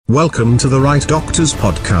Welcome to the Right Doctors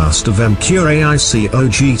podcast of Emcure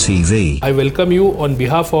AICOG TV. I welcome you on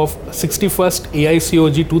behalf of 61st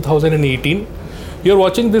AICOG 2018. You are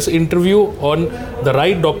watching this interview on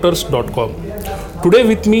therightdoctors.com. Today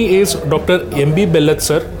with me is Dr. M.B. Bellat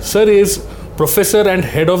sir. Sir is professor and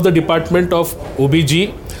head of the department of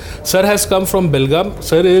OBG. Sir has come from Belgaum.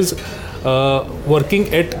 Sir is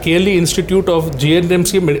working at KLE Institute of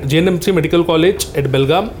GNMC Medical College at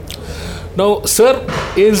Belgaum. Now, sir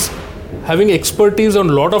is having expertise on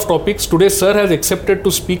a lot of topics. Today, sir has accepted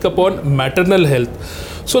to speak upon maternal health.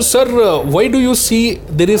 So, sir, why do you see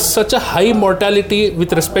there is such a high mortality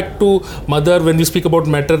with respect to mother when we speak about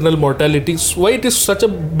maternal mortality? Why it is such a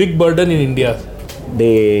big burden in India?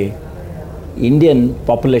 The Indian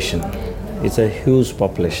population is a huge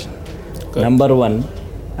population. Okay. Number one,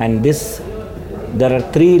 and there are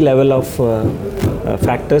three level of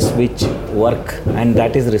factors which work, and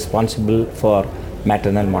that is responsible for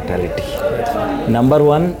maternal mortality. Number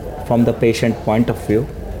one, from the patient point of view.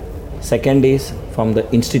 Second is from the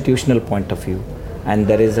institutional point of view, and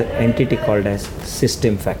there is an entity called as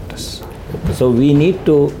system factors. So we need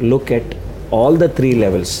to look at all the three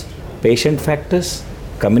levels: patient factors,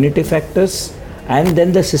 community factors, and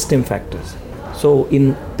then the system factors. So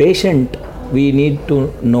in patient, we need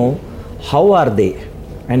to know how are they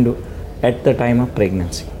and at the time of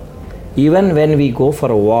pregnancy. Even when we go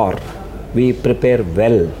for a war, we prepare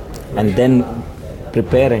well and then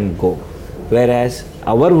prepare and go. Whereas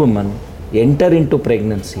our women enter into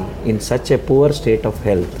pregnancy in such a poor state of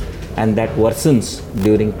health, and that worsens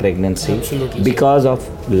during pregnancy. Absolutely, because of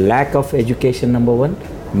lack of education, number one,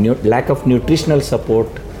 lack of nutritional support,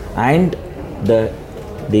 and the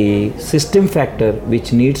system factor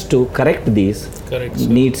which needs to correct these. Correct,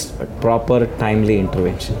 needs proper timely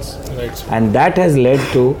interventions. Right, sir. And that has led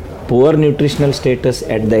to poor nutritional status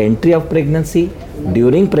at the entry of pregnancy,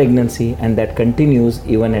 during pregnancy, and that continues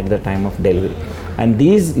even at the time of delivery. And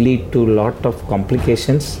these lead to lot of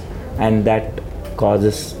complications, and that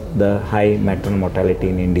causes the high maternal mortality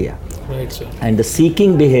in India. Right, sir. And the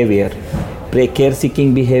seeking behavior, care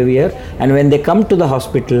seeking behavior, and when they come to the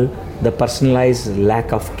hospital, the personalized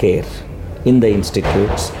lack of care in the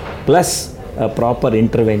institutes, plus a proper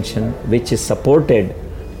intervention which is supported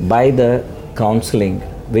by the counseling,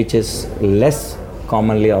 which is less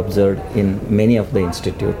commonly observed in many of the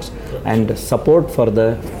institutes, and support for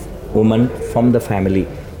the woman from the family.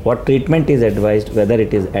 What treatment is advised, whether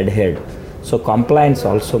it is adhered. So compliance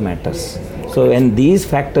also matters. So when these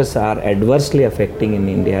factors are adversely affecting in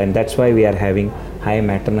India, and that's why we are having high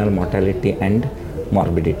maternal mortality and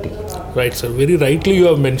morbidity. Right, sir. Very rightly you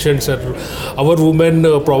have mentioned, sir. Our women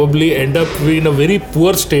probably end up in a very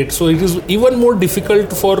poor state. So it is even more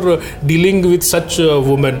difficult for dealing with such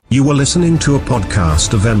women. You were listening to a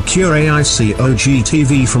podcast of Emcure AICOG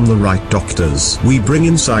TV from the Right Doctors. We bring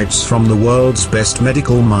insights from the world's best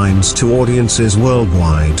medical minds to audiences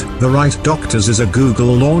worldwide. The Right Doctors is a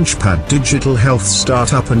Google Launchpad digital health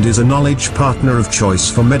startup and is a knowledge partner of choice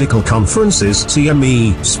for medical conferences,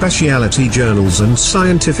 CME, specialty journals and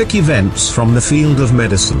scientific events from the field of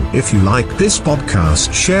medicine. If you like this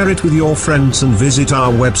podcast, share it with your friends and visit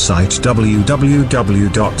our website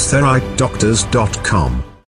www.therightdoctors.com.